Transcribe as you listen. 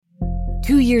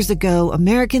2 years ago,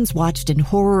 Americans watched in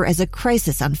horror as a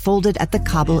crisis unfolded at the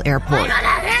Kabul airport.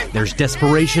 There's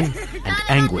desperation and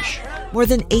anguish. More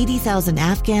than 80,000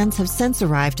 Afghans have since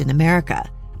arrived in America,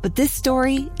 but this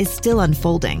story is still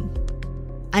unfolding.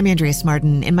 I'm Andrea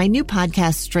Martin. In my new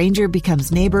podcast, Stranger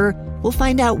Becomes Neighbor, we'll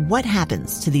find out what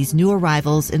happens to these new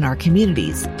arrivals in our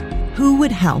communities. Who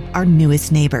would help our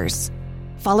newest neighbors?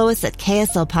 Follow us at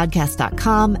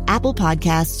kslpodcast.com, Apple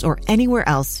Podcasts, or anywhere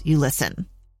else you listen.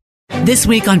 This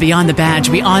week on Beyond the Badge,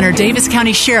 we honor Davis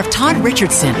County Sheriff Todd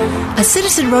Richardson. A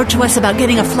citizen wrote to us about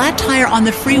getting a flat tire on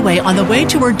the freeway on the way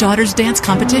to her daughter's dance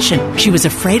competition. She was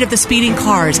afraid of the speeding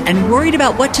cars and worried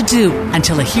about what to do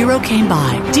until a hero came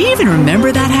by. Do you even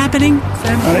remember that happening?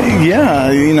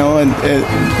 Yeah,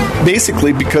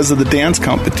 basically because of the dance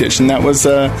competition. That was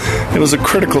it was a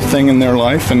critical thing in their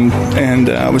life, and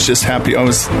I was just happy I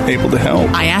was able to help.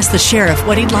 I asked the sheriff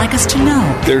what he'd like us to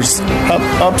know. There's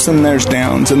ups and there's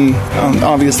downs, and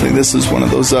obviously this is one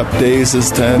of those up days, is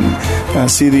to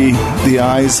see the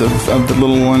eyes of the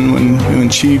little one when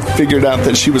she figured out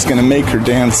that she was going to make her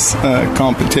dance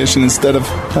competition instead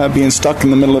of being stuck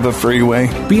in the middle of a freeway.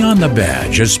 Beyond the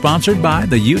Badge is sponsored by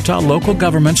the Utah Local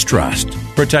Governments Trust,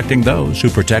 protecting those who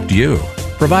protect you.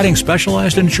 Providing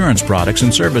specialized insurance products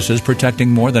and services protecting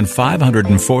more than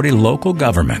 540 local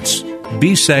governments.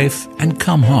 Be safe and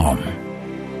come home.